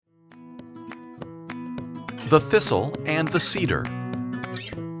The Thistle and the Cedar.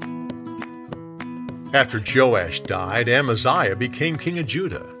 After Joash died, Amaziah became king of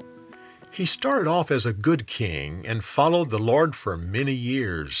Judah. He started off as a good king and followed the Lord for many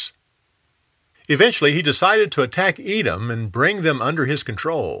years. Eventually, he decided to attack Edom and bring them under his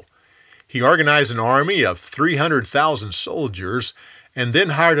control. He organized an army of 300,000 soldiers and then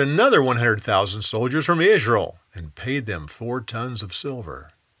hired another 100,000 soldiers from Israel and paid them 4 tons of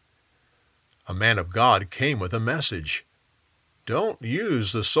silver. A man of God came with a message. Don't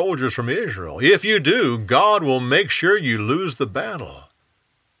use the soldiers from Israel. If you do, God will make sure you lose the battle.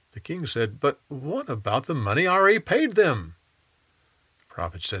 The king said, "But what about the money I already paid them?" The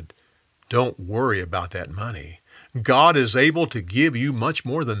prophet said, "Don't worry about that money. God is able to give you much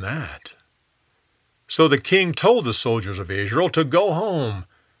more than that." So the king told the soldiers of Israel to go home.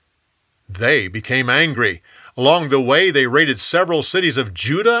 They became angry. Along the way, they raided several cities of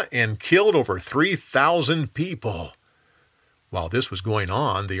Judah and killed over 3,000 people. While this was going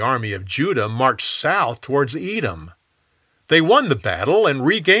on, the army of Judah marched south towards Edom. They won the battle and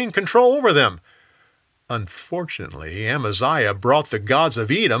regained control over them. Unfortunately, Amaziah brought the gods of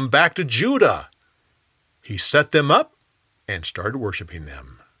Edom back to Judah. He set them up and started worshiping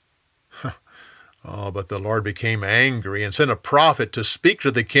them. But the Lord became angry and sent a prophet to speak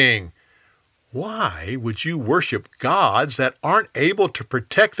to the king. Why would you worship gods that aren't able to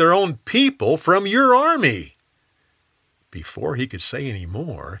protect their own people from your army? Before he could say any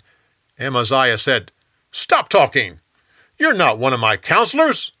more, Amaziah said, "Stop talking! You're not one of my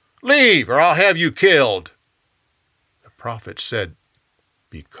counselors. Leave, or I'll have you killed." The prophet said,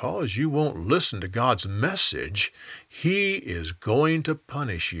 "Because you won't listen to God's message, he is going to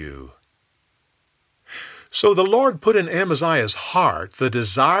punish you." So the Lord put in Amaziah's heart the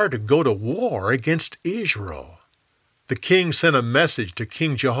desire to go to war against Israel. The king sent a message to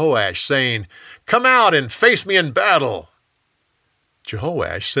King Jehoash saying, "Come out and face me in battle."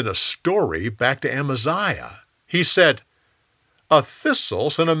 Jehoash sent a story back to Amaziah. He said, "A thistle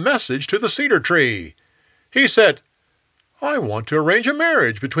sent a message to the cedar tree. He said, 'I want to arrange a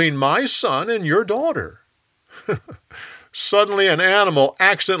marriage between my son and your daughter.'" Suddenly an animal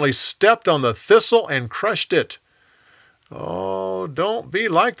accidentally stepped on the thistle and crushed it. Oh, don't be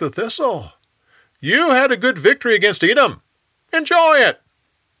like the thistle. You had a good victory against Edom. Enjoy it.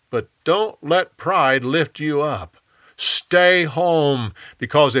 But don't let pride lift you up. Stay home,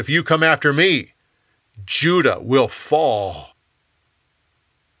 because if you come after me, Judah will fall.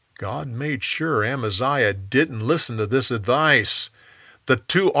 God made sure Amaziah didn't listen to this advice. The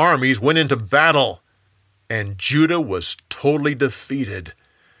 2 armies went into battle, and Judah was totally defeated.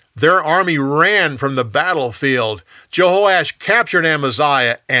 Their army ran from the battlefield. Jehoash captured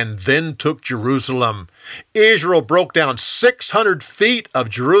Amaziah and then took Jerusalem. Israel broke down 600 feet of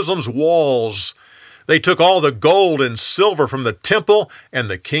Jerusalem's walls. They took all the gold and silver from the temple and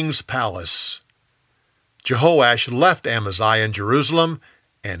the king's palace. Jehoash left Amaziah in Jerusalem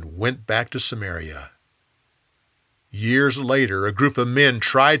and went back to Samaria. Years later, a group of men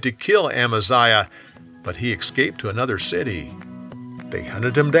tried to kill Amaziah, but he escaped to another city. They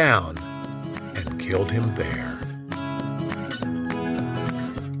hunted him down and killed him there.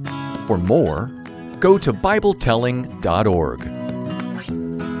 For more, go to BibleTelling.org.